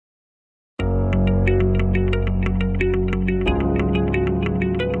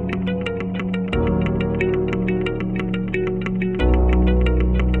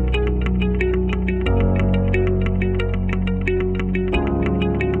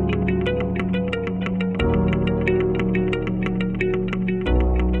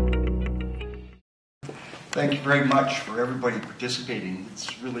you very much for everybody participating.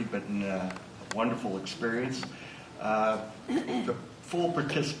 It's really been a wonderful experience. The full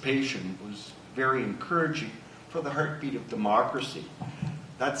participation was very encouraging for the heartbeat of democracy.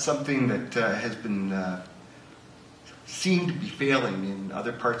 That's something that has been seen to be failing in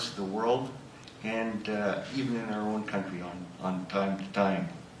other parts of the world and even in our own country on time to time.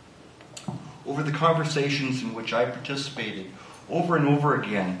 Over the conversations in which I participated, over and over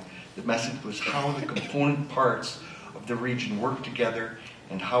again, the message was how the component parts of the region work together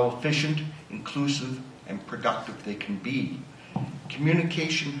and how efficient, inclusive, and productive they can be.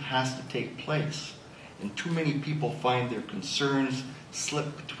 Communication has to take place, and too many people find their concerns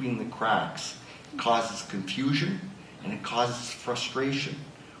slip between the cracks. It causes confusion, and it causes frustration.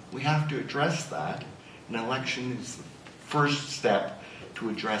 We have to address that. An election is the first step to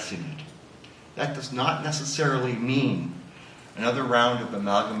addressing it. That does not necessarily mean another round of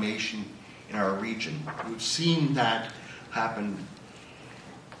amalgamation in our region. We've seen that happen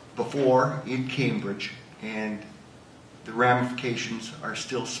before in Cambridge, and the ramifications are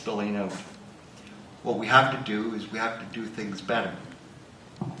still spilling out. What we have to do is we have to do things better.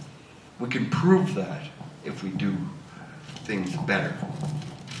 We can prove that if we do things better.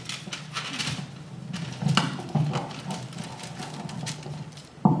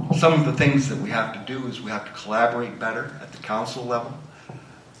 Some of the things that we have to do is we have to collaborate better at the council level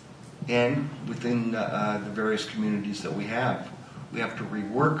and within the various communities that we have. We have to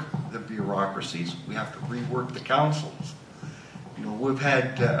rework the bureaucracies. We have to rework the councils. You know, we've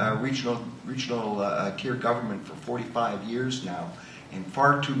had regional tier government for 45 years now, and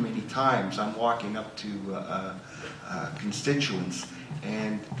far too many times I'm walking up to constituents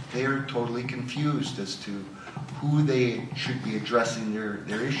and they're totally confused as to who they should be addressing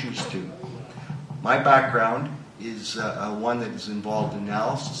their issues to. My background is one that is involved in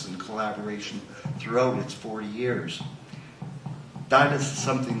analysis and collaboration throughout its 40 years. That is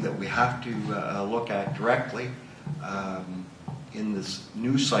something that we have to look at directly in this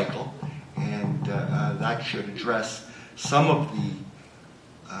new cycle, and that should address some of the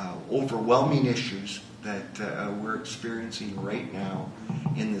overwhelming issues that we're experiencing right now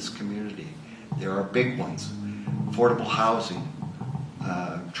in this community. There are big ones: affordable housing,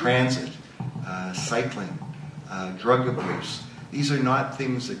 transit, cycling, drug abuse. These are not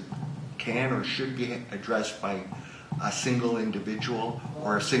things that can or should be addressed by a single individual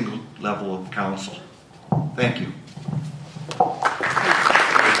or a single level of council. Thank you.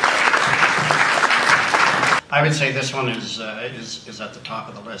 I would say this one is at the top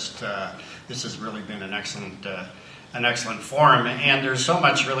of the list. This has really been an excellent forum, and there's so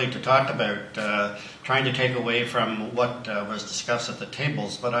much really to talk about. Trying to take away from what was discussed at the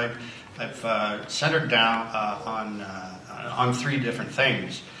tables, but I've centered down on three different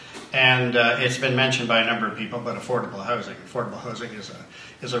things, and it's been mentioned by a number of people. But affordable housing. Affordable housing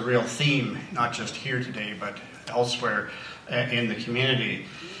is a real theme, not just here today, but elsewhere in the community.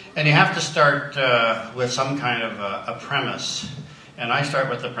 And you have to start with some kind of a premise. And I start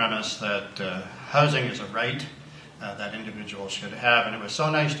with the premise that housing is a right that individuals should have. And it was so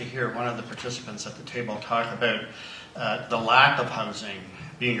nice to hear one of the participants at the table talk about the lack of housing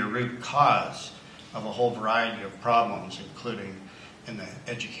being a root cause of a whole variety of problems, including in the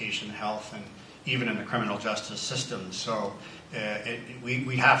education, health, and even in the criminal justice system. So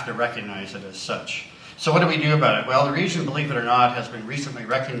we have to recognize it as such. So what do we do about it? Well, the region, believe it or not, has been recently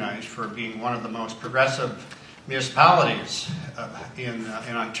recognized for being one of the most progressive municipalities in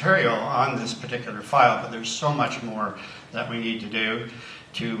Ontario on this particular file, but there's so much more that we need to do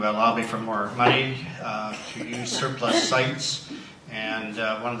to lobby for more money, to use surplus sites, and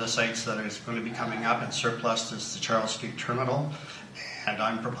one of the sites that is going to be coming up in surplus is the Charles Street Terminal, and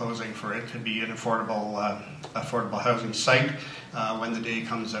I'm proposing for it to be an affordable housing site when the day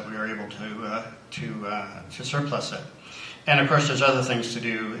comes that we are able to surplus it. And of course, there's other things to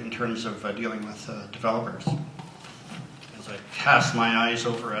do in terms of dealing with developers. As I cast my eyes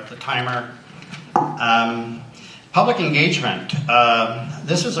over at the timer, public engagement.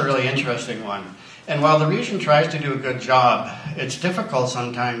 This is a really interesting one. And while the region tries to do a good job, it's difficult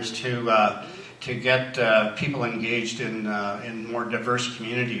sometimes to get people engaged in more diverse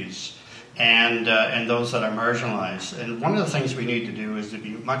communities and those that are marginalized. And one of the things we need to do is to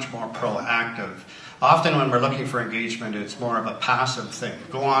be much more proactive. Often when we're looking for engagement, it's more of a passive thing.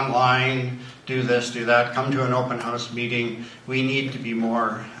 Go online, do this, do that, come to an open house meeting. We need to be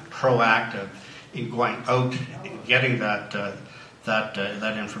more proactive in going out and getting that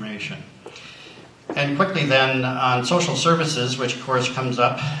information. And quickly then, on social services, which of course comes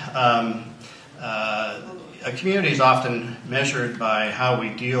up, a community is often measured by how we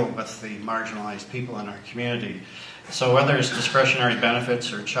deal with the marginalized people in our community. So whether it's discretionary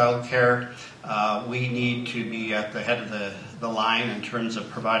benefits or childcare, we need to be at the head of the line in terms of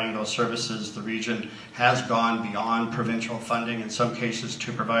providing those services. The region has gone beyond provincial funding in some cases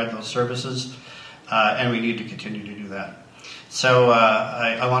to provide those services, and we need to continue to do that. So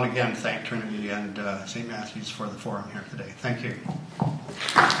I want to again thank Trinity and St. Matthew's for the forum here today. Thank you.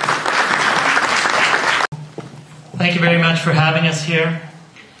 Thank you very much for having us here.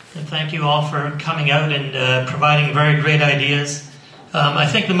 And thank you all for coming out and providing very great ideas. I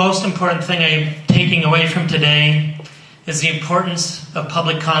think the most important thing I'm taking away from today is the importance of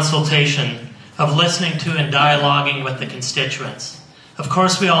public consultation, of listening to and dialoguing with the constituents. Of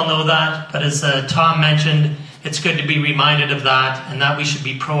course, we all know that, but as Tom mentioned, it's good to be reminded of that and that we should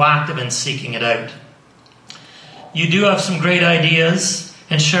be proactive in seeking it out. You do have some great ideas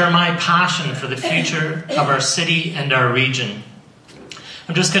and share my passion for the future of our city and our region.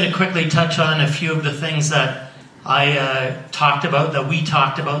 I'm just going to quickly touch on a few of the things that I talked about, that we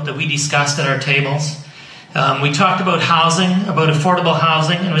discussed at our tables. We talked about housing, about affordable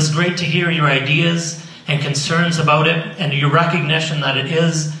housing, and it was great to hear your ideas and concerns about it and your recognition that it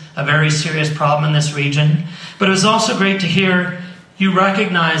is a very serious problem in this region. But it was also great to hear you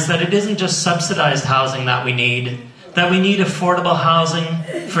recognize that it isn't just subsidized housing that we need affordable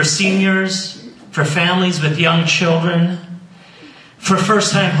housing for seniors, for families with young children, for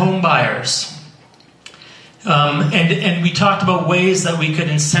first-time home buyers. And we talked about ways that we could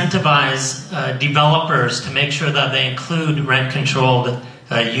incentivize developers to make sure that they include rent-controlled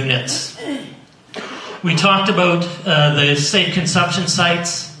units. We talked about the safe consumption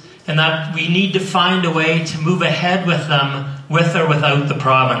sites and that we need to find a way to move ahead with them with or without the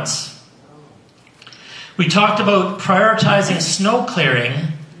province. We talked about prioritizing snow clearing,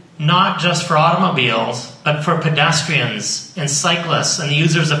 not just for automobiles, but for pedestrians and cyclists and the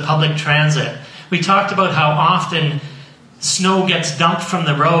users of public transit. We talked about how often snow gets dumped from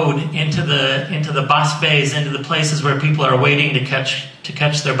the road into the bus bays, into the places where people are waiting to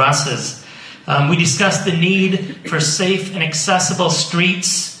catch their buses. We discussed the need for safe and accessible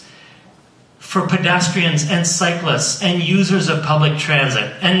streets for pedestrians and cyclists and users of public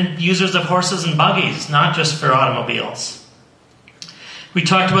transit and users of horses and buggies, not just for automobiles. We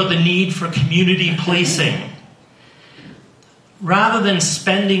talked about the need for community policing. Rather than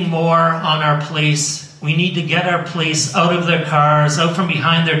spending more on our police, we need to get our police out of their cars, out from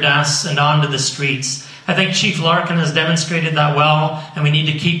behind their desks and onto the streets. I think Chief Larkin has demonstrated that well, and we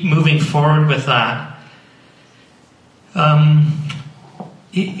need to keep moving forward with that.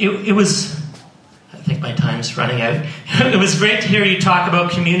 It was, I think my time's running out. It was great to hear you talk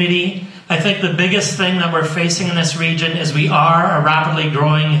about community. I think the biggest thing that we're facing in this region is we are a rapidly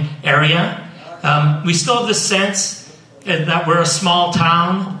growing area. We still have the sense that we're a small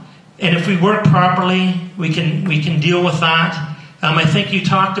town, and if we work properly, we can deal with that. I think you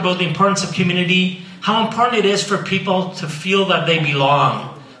talked about the importance of community, how important it is for people to feel that they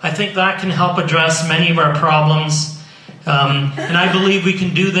belong. I think that can help address many of our problems. And I believe we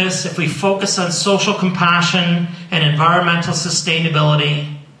can do this if we focus on social compassion and environmental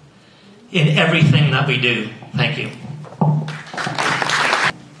sustainability in everything that we do. Thank you.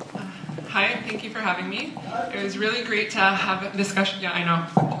 Hi, thank you for having me. It was really great to have a discussion. Yeah, I know,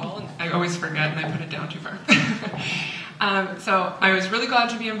 I'm tall, and I always forget and I put it down too far. So I was really glad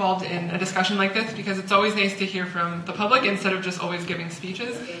to be involved in a discussion like this because it's always nice to hear from the public instead of just always giving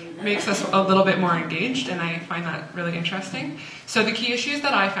speeches. It makes us a little bit more engaged, and I find that really interesting. So the key issues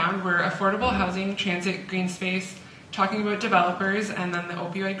that I found were affordable housing, transit, green space, talking about developers, and then the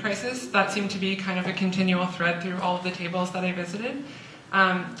opioid crisis. That seemed to be kind of a continual thread through all of the tables that I visited.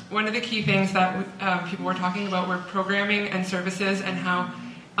 One of the key things that people were talking about were programming and services and how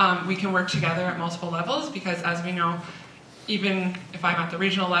we can work together at multiple levels because, as we know, even if I'm at the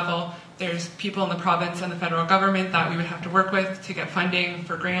regional level, there's people in the province and the federal government that we would have to work with to get funding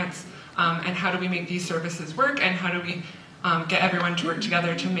for grants, and how do we make these services work, and how do we get everyone to work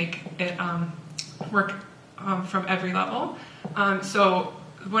together to make it work from every level. So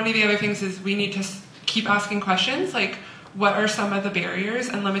one of the other things is we need to keep asking questions like, what are some of the barriers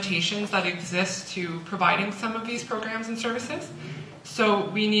and limitations that exist to providing some of these programs and services? So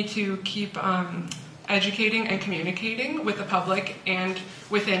we need to keep educating and communicating with the public and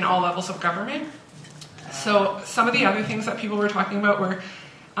within all levels of government. So some of the other things that people were talking about were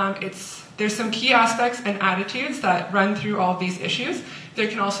there's some key aspects and attitudes that run through all of these issues. There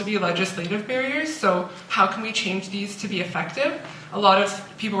can also be legislative barriers, so how can we change these to be effective? a lot of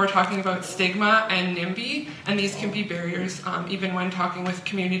people were talking about stigma and NIMBY, and these can be barriers even when talking with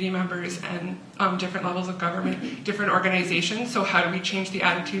community members and different levels of government, different organizations. So how do we change the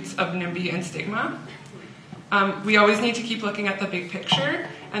attitudes of NIMBY and stigma? We always need to keep looking at the big picture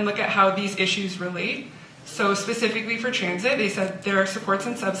and look at how these issues relate. So specifically for transit, they said there are supports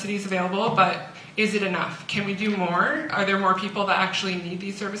and subsidies available, but is it enough? Can we do more? Are there more people that actually need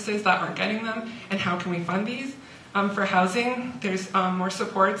these services that aren't getting them? And how can we fund these? For housing, there's more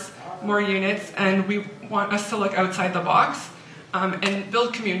supports, more units, and we want us to look outside the box and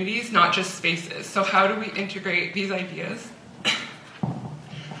build communities, not just spaces. So how do we integrate these ideas?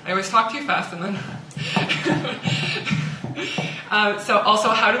 I always talk too fast and then... So also,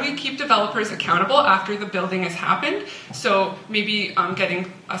 how do we keep developers accountable after the building has happened? So maybe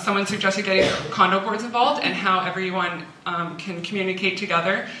someone suggested getting condo boards involved, and how everyone can communicate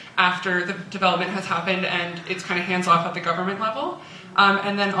together after the development has happened and it's kind of hands-off at the government level.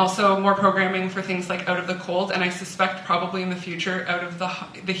 And then also more programming for things like out of the cold, and I suspect probably in the future out of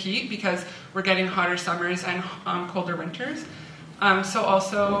the heat, because we're getting hotter summers and colder winters. So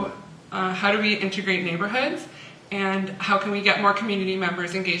also, how do we integrate neighborhoods? And how can we get more community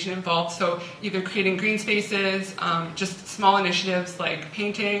members engaged and involved? So either creating green spaces, just small initiatives like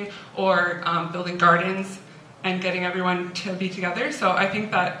painting, or building gardens, and getting everyone to be together. So I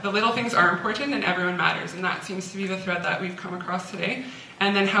think that the little things are important and everyone matters, and that seems to be the thread that we've come across today.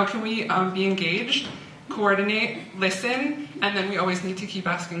 And then how can we be engaged, coordinate, listen, and then we always need to keep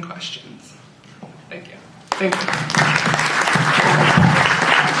asking questions. Thank you. Thank you.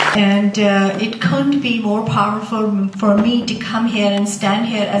 And it couldn't be more powerful for me to come here and stand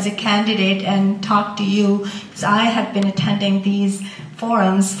here as a candidate and talk to you, because I have been attending these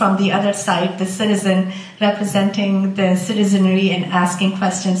forums from the other side, the citizen, representing the citizenry and asking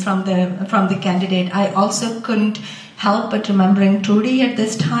questions from the candidate. I also couldn't help but remembering Trudy at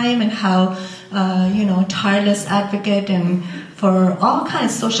this time and how tireless advocate and for all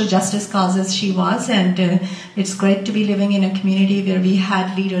kinds of social justice causes she was, and it's great to be living in a community where we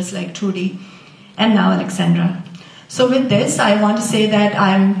had leaders like Trudy and now Alexandra. So with this, I want to say that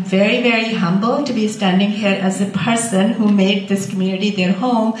I'm very, very humble to be standing here as a person who made this community their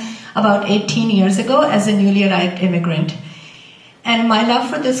home about 18 years ago as a newly arrived immigrant. And my love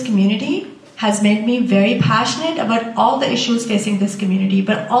for this community has made me very passionate about all the issues facing this community,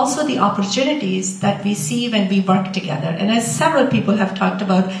 but also the opportunities that we see when we work together. And as several people have talked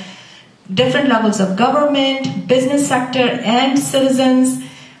about, different levels of government, business sector, and citizens,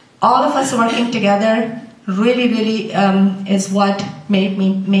 all of us working together really, really is what make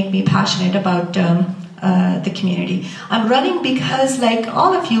me passionate about the community. I'm running because, like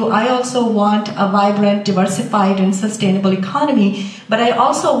all of you, I also want a vibrant, diversified, and sustainable economy, but I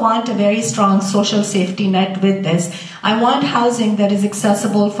also want a very strong social safety net with this. I want housing that is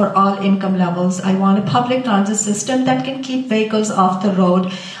accessible for all income levels. I want a public transit system that can keep vehicles off the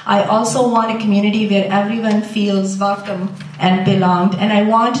road. I also want a community where everyone feels welcome and belonged. And I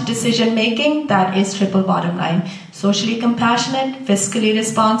want decision making that is triple bottom line: socially compassionate, fiscally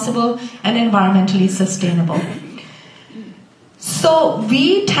responsible, and environmentally sustainable. So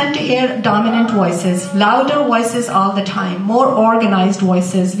we tend to hear dominant voices, louder voices all the time, more organized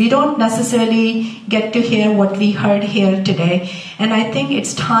voices. We don't necessarily get to hear what we heard here today. And I think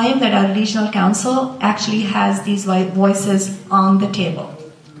it's time that our regional council actually has these voices on the table.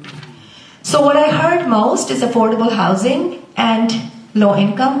 So what I heard most is affordable housing and low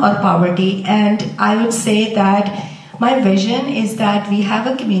income or poverty. And I would say that my vision is that we have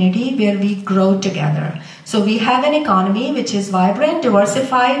a community where we grow together. So we have an economy which is vibrant,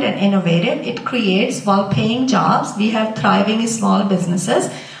 diversified, and innovative. It creates well-paying jobs. We have thriving small businesses.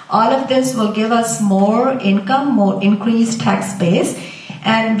 All of this will give us more income, more increased tax base.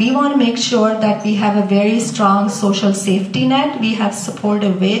 And we want to make sure that we have a very strong social safety net. We have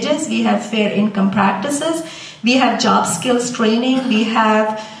supportive wages. We have fair income practices. We have job skills training. We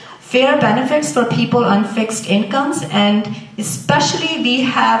have fair benefits for people on fixed incomes, and especially we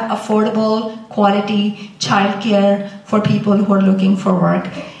have affordable quality childcare for people who are looking for work.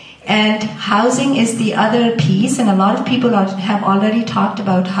 And housing is the other piece, and a lot of people have already talked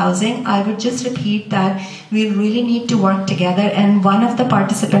about housing. I would just repeat that we really need to work together, and one of the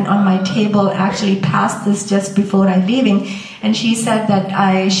participants on my table actually passed this just before I leaving, and she said that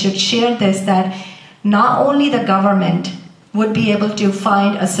I should share this, that not only the government would be able to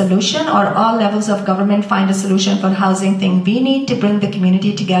find a solution, or all levels of government find a solution for housing thing. We need to bring the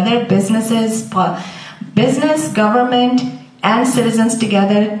community together, business, government, and citizens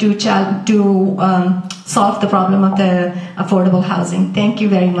together to solve the problem of the affordable housing. Thank you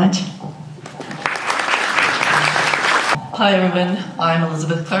very much. Hi everyone, I'm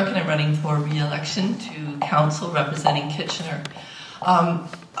Elizabeth Clarke and I'm running for re-election to council representing Kitchener.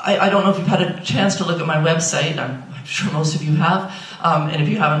 I don't know if you've had a chance to look at my website. I'm sure most of you have, and if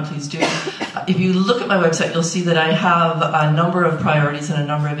you haven't, please do. If you look at my website, you'll see that I have a number of priorities and a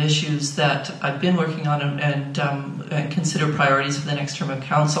number of issues that I've been working on and consider priorities for the next term of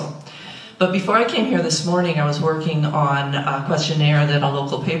council. But before I came here this morning, I was working on a questionnaire that a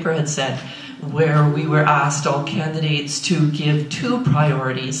local paper had sent, where we were asked all candidates to give 2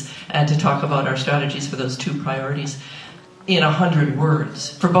 priorities and to talk about our strategies for those 2 priorities in 100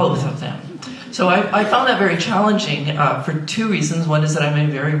 words for both of them. So I found that very challenging for 2 reasons. One is that I'm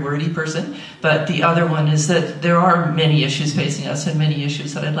a very wordy person, but the other one is that there are many issues facing us and many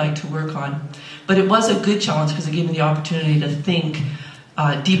issues that I'd like to work on. But it was a good challenge because it gave me the opportunity to think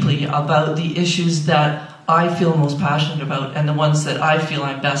deeply about the issues that I feel most passionate about and the ones that I feel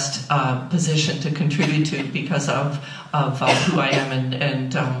I'm best positioned to contribute to because of who I am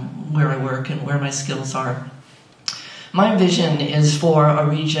and where I work and where my skills are. My vision is for a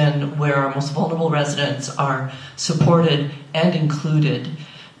region where our most vulnerable residents are supported and included,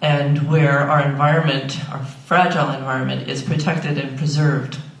 and where our environment, our fragile environment, is protected and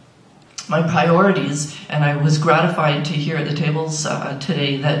preserved. My priorities, and I was gratified to hear at the tables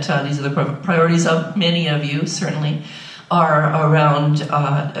today that these are the priorities of many of you, certainly, are around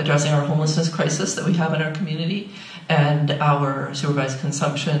addressing our homelessness crisis that we have in our community and our supervised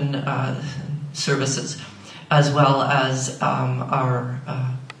consumption services, as well as I'll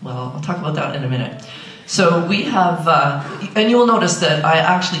talk about that in a minute. So we have, and you will notice that I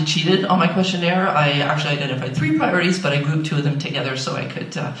actually cheated on my questionnaire. I actually identified 3 priorities, but I grouped 2 of them together so I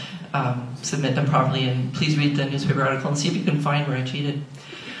could submit them properly. And please read the newspaper article and see if you can find where I cheated.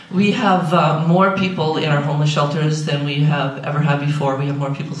 We have more people in our homeless shelters than we have ever had before. We have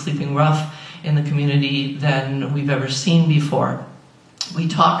more people sleeping rough in the community than we've ever seen before. We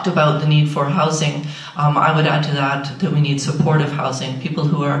talked about the need for housing. I would add to that we need supportive housing. People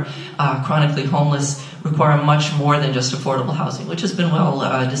who are chronically homeless require much more than just affordable housing, which has been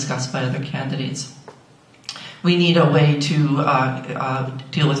well discussed by other candidates. We need a way to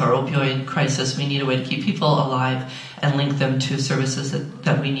deal with our opioid crisis. We need a way to keep people alive and link them to services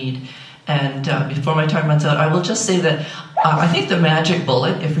that we need. And before my time runs out, I will just say that I think the magic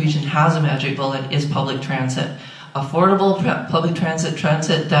bullet, if region has a magic bullet, is public transit. Affordable public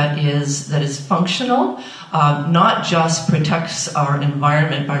transit that is functional, not just protects our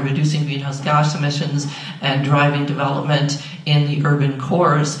environment by reducing greenhouse gas emissions and driving development in the urban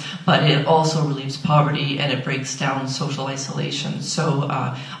cores, but it also relieves poverty and it breaks down social isolation. So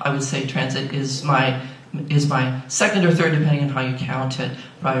I would say transit is my second or third, depending on how you count it,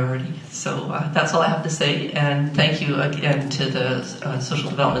 priority. So that's all I have to say, and thank you again to the Social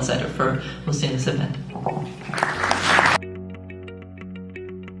Development Center for hosting this event.